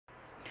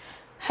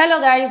Hello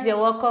guys, you're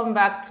welcome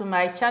back to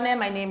my channel.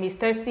 My name is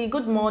Tessie.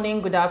 Good morning,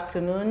 good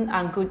afternoon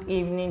and good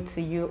evening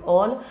to you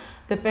all,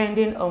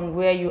 depending on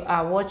where you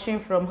are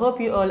watching from.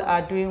 Hope you all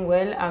are doing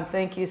well and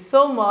thank you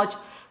so much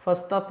for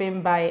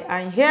stopping by.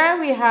 And here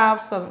we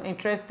have some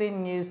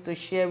interesting news to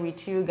share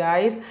with you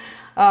guys.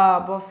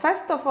 But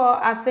first of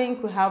all, I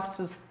think we have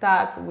to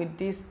start with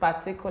this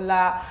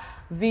particular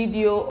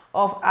video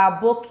of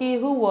Aboki,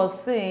 who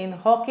was seen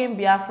hawking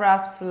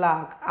Biafra's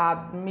flag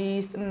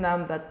amidst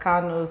Nnamdi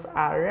Kanu's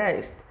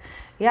arrest.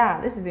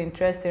 Yeah, this is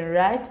interesting,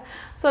 right?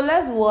 So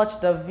let's watch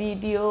the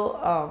video.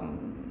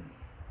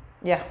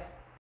 Yeah.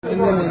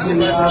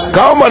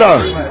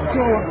 Kamara.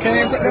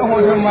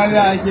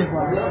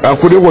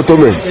 Akudi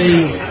wotome.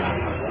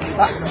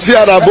 See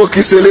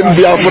Aboki selling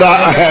Biafra.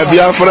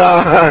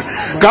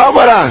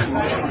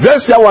 Kamara.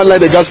 Just see one like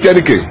the gas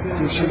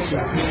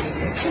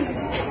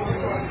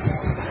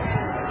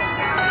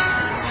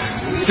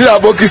See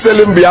Aboki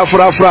selling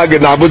Biafra flag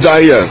in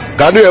Abuja here.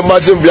 Can you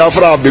imagine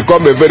Biafra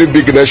become a very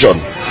big nation?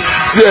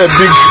 See a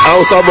big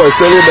Hausa boy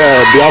selling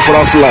a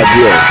Biafra flag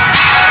here.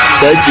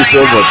 Thank you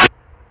so much.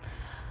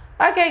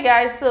 Okay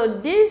guys, so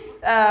this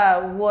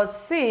was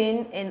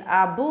seen in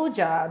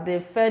Abuja,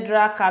 the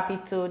Federal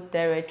Capital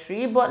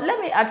Territory. But let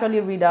me actually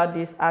read out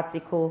this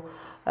article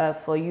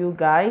for you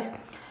guys.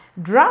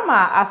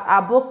 Drama as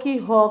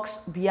Aboki hawks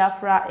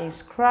Biafra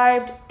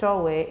inscribed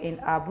tower in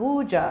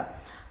Abuja.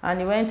 And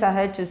he went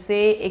ahead to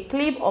say a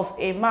clip of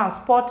a man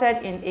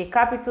spotted in a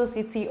capital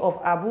city of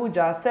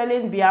Abuja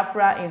selling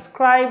Biafra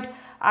inscribed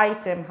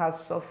item has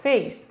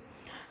surfaced.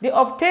 The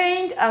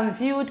obtained and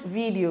viewed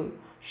video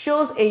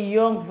shows a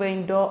young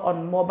vendor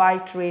on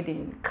mobile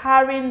trading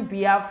carrying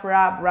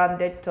Biafra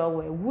branded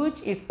towel,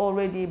 which is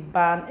already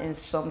banned in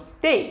some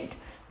states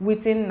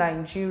within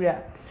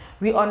Nigeria.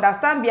 We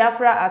understand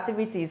Biafra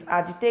activities,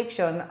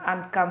 agitation,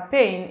 and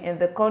campaign in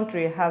the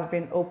country has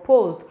been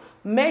opposed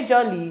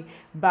majorly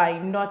by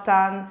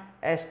northern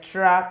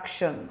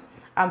extraction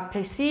and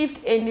perceived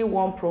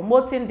anyone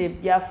promoting the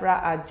Biafra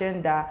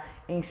agenda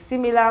in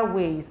similar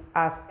ways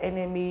as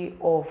enemy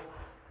of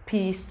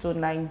peace to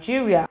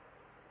Nigeria.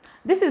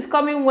 This is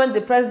coming when the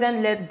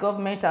president-led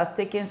government has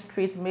taken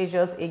strict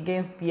measures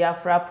against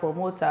Biafra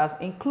promoters,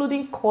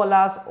 including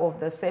callers of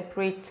the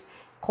separate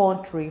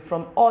country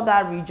from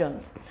other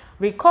regions.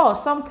 Recall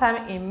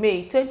sometime in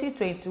May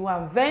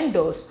 2021,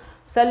 vendors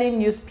selling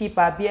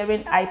newspaper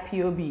bearing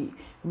IPOB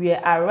were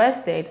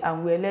arrested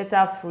and were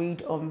later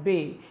freed on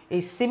bail. A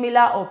similar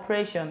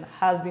operation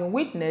has been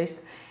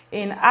witnessed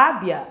in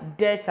Abia,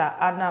 Delta,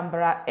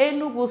 Anambra,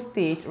 Enugu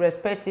State,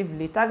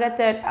 respectively,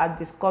 targeted at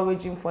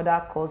discouraging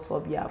further calls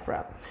for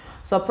Biafra.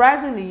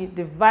 Surprisingly,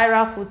 the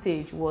viral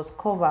footage was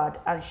covered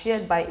and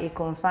shared by a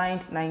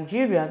concerned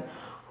Nigerian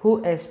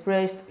who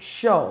expressed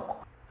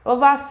shock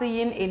over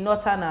seeing a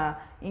northerner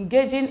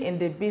engaging in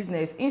the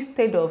business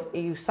instead of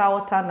a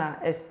southerner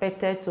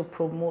expected to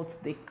promote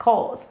the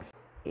cause.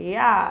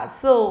 Yeah,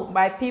 so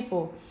my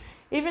people,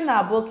 even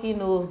Aboki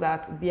knows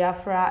that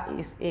Biafra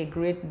is a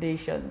great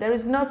nation. There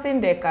is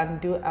nothing they can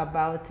do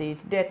about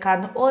it. They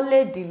can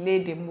only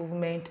delay the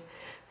movement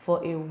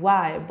for a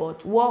while,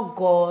 but what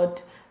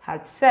God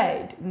had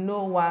said,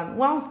 no one,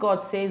 once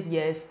God says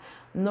yes,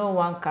 no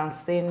one can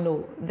say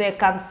no. They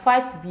can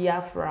fight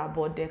Biafra,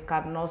 but they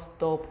cannot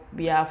stop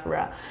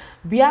Biafra.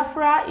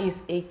 Biafra is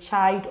a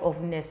child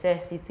of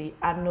necessity,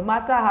 and no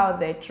matter how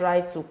they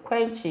try to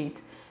quench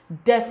it,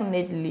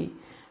 definitely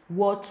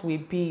what will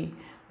be,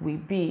 will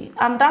be.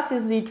 And that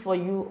is it for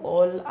you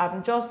all.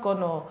 I'm just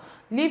gonna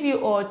leave you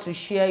all to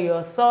share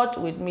your thoughts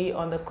with me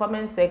on the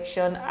comment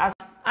section.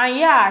 And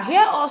yeah,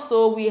 here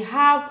also we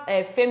have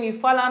a Femi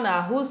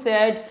falana who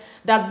said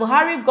that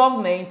Buhari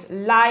government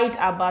lied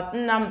about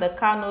Nnamdi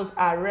Kanu's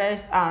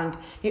arrest, and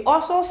he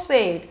also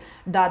said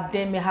that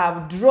they may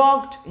have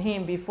drugged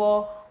him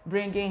before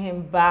bringing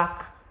him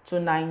back to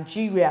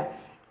Nigeria.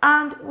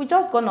 And we're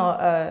just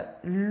gonna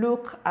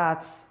look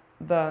at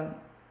the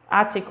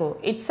article.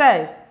 It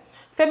says,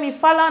 Femi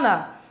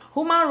falana,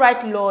 human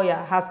rights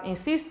lawyer, has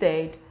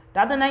insisted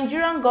that the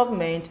Nigerian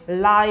government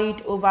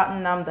lied over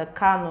Nnamdi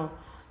Kanu,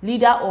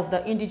 leader of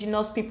the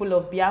indigenous people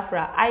of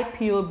Biafra,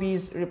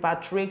 IPOB's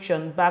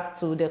repatriation back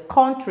to the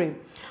country.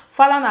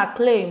 Falana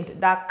claimed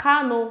that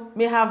Kanu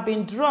may have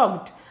been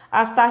drugged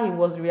after he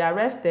was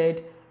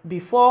rearrested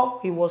before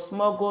he was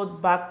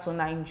smuggled back to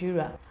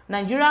Nigeria.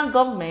 Nigerian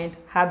government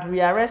had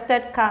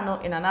rearrested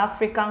Kanu in an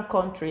African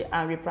country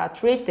and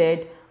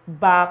repatriated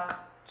back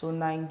to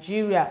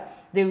Nigeria.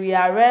 The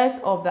rearrest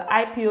of the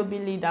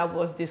IPOB leader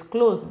was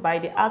disclosed by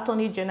the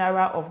Attorney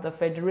General of the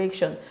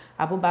Federation,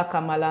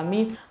 Abubakar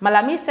Malami.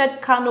 Malami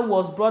said Kanu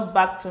was brought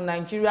back to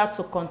Nigeria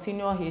to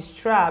continue his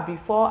trial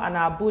before an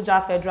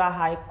Abuja Federal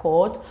High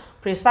Court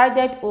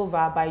presided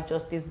over by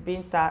Justice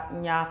Binta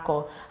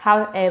Nyako.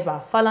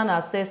 However,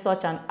 Falana says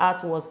such an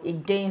act was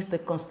against the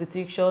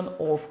Constitution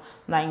of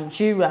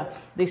Nigeria.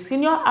 The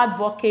senior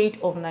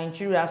advocate of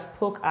Nigeria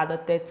spoke at the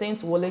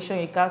 13th Wole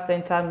Soyinka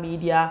Center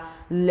Media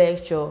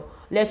Lecture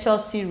lecture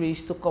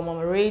series to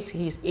commemorate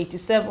his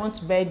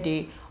 87th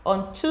birthday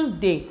on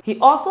Tuesday. He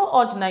also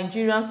urged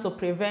Nigerians to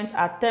prevent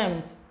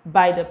attempts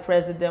by the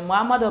President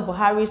Muhammadu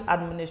Buhari's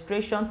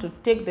administration to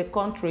take the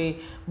country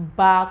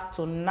back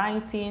to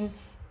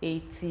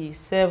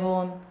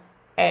 1987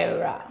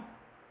 era.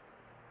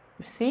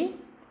 You see?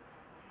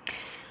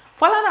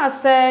 Falana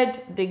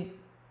said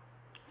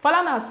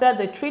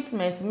the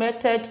treatment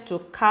meted to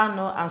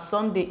Kanu and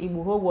Sunday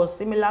Igboho was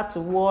similar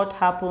to what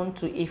happened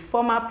to a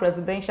former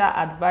presidential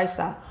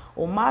advisor,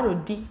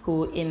 Umaru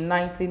Dikko, in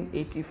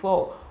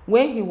 1984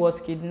 when he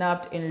was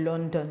kidnapped in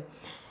London.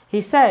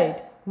 He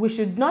said, "We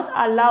should not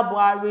allow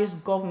Buhari's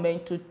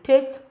government to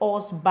take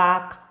us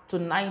back to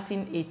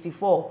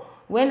 1984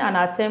 when an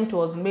attempt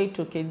was made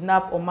to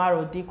kidnap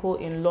Umaru Dikko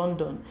in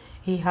London.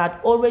 He had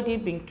already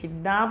been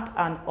kidnapped,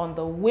 and on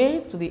the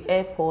way to the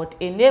airport,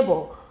 a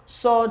neighbor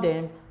saw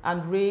them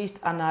and raised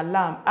an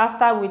alarm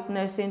after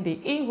witnessing the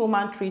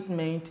inhuman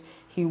treatment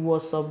he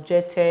was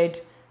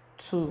subjected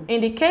to."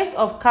 In the case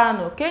of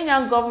Kanu,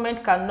 Kenyan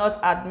government cannot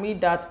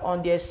admit that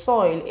on their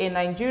soil a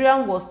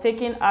Nigerian was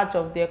taken out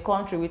of their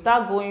country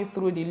without going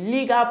through the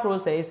legal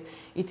process.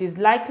 It is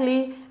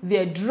likely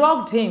they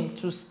drugged him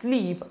to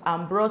sleep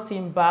and brought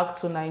him back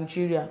to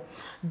Nigeria.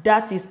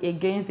 That is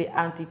against the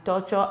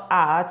Anti-Torture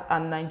Act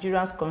and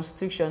Nigeria's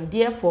constitution.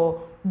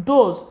 Therefore,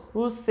 those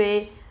who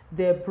say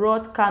they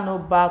brought Kanu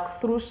back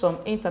through some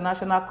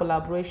international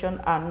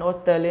collaboration are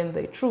not telling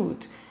the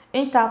truth.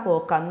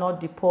 Interpol cannot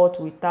deport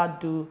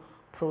without due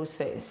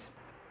process.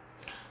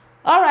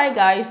 All right,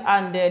 guys,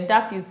 and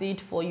that is it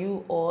for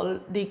you all.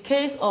 The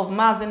case of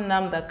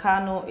Nnamdi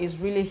Kanu is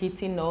really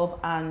heating up,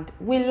 and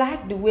we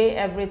like the way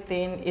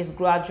everything is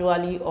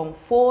gradually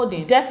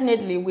unfolding.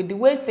 Definitely, with the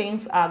way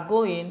things are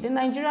going, the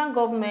Nigerian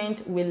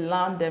government will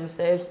land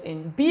themselves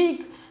in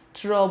big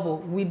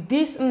trouble with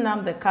this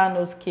Nnamdi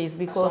Kanu's case,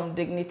 because some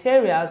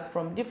dignitaries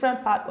from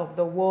different parts of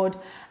the world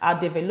are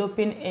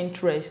developing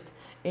interest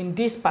in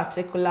this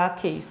particular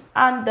case.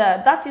 And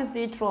that is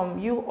it from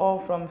you all,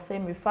 from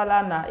Femi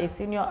Falana, a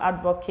senior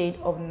advocate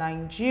of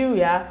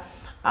Nigeria.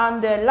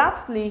 And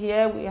lastly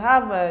here, we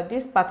have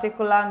this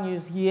particular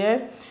news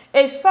here.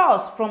 A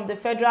source from the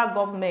federal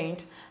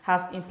government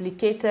has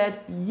implicated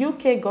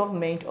UK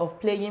government of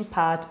playing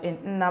part in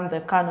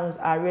Nnamdi Kanu's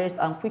arrest.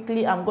 And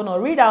quickly, I'm going to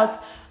read out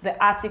the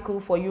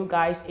article for you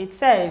guys. It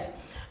says,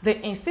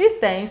 the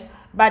insistence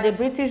by the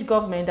British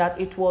government that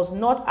it was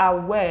not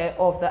aware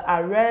of the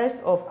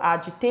arrest of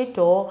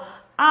agitator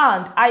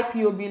and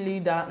IPOB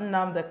leader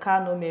Nnamdi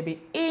Kanu may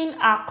be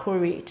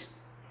inaccurate.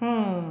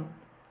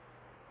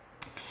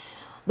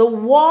 The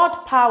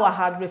world power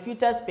had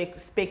refuted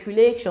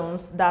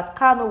speculations that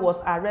Kanu was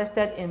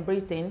arrested in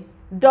Britain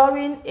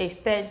during a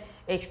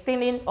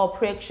stinging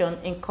operation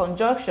in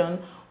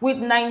conjunction with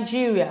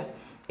Nigeria.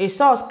 A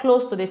source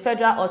close to the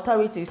federal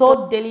authorities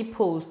told Daily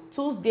Post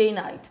Tuesday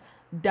night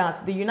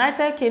that the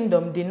United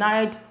Kingdom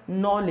denied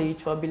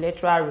knowledge for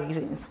bilateral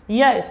reasons.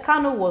 Yes,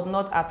 Kanu was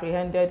not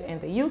apprehended in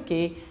the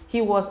UK. He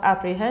was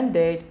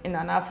apprehended in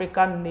an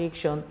African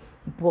nation,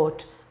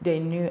 but they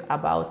knew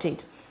about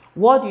it.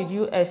 What did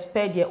you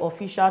expect the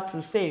official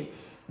to say?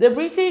 The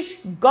British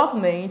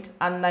government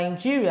and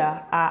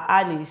Nigeria are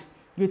allies.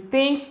 You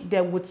think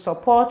they would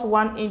support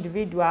one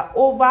individual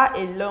over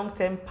a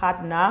long-term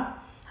partner?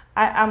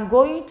 I am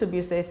going to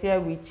be sincere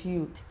with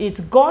you.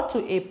 It got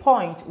to a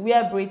point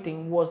where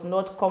Britain was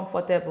not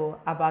comfortable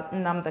about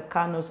Nnamdi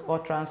Kanu's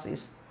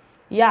utterances.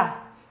 Yeah,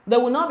 they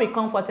will not be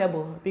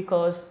comfortable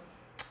because,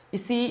 you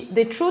see,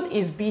 the truth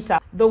is bitter.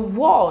 The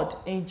world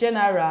in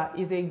general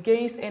is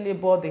against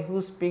anybody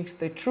who speaks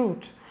the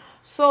truth.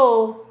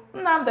 So,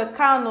 Nnamdi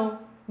Kanu,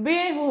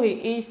 being who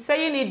he is,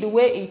 saying it the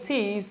way it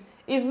is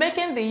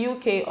making the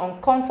UK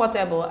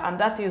uncomfortable, and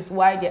that is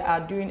why they are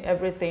doing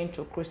everything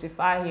to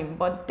crucify him.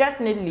 But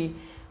definitely,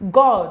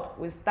 God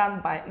will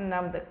stand by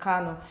Nnamdi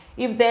Kanu.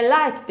 If they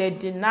like, they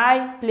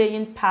deny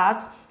playing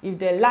part. If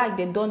they like,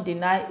 they don't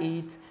deny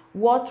it.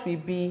 What will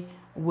be,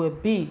 will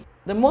be.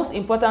 The most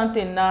important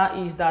thing now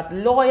is that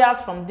lawyers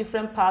from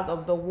different parts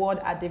of the world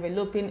are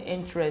developing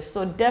interest.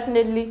 So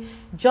definitely,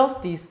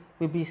 justice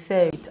will be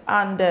served.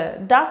 And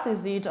that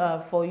is it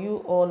for you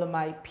all,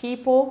 my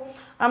people.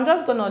 I'm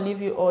just going to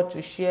leave you all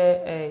to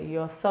share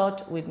your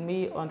thoughts with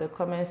me on the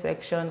comment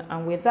section.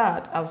 And with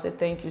that, I'll say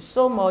thank you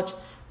so much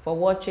for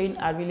watching.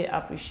 I really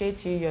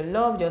appreciate you. Your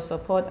love, your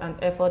support, and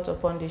effort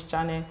upon this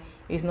channel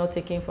is not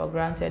taken for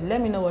granted.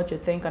 Let me know what you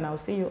think, and I'll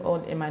see you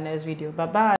all in my next video. Bye-bye.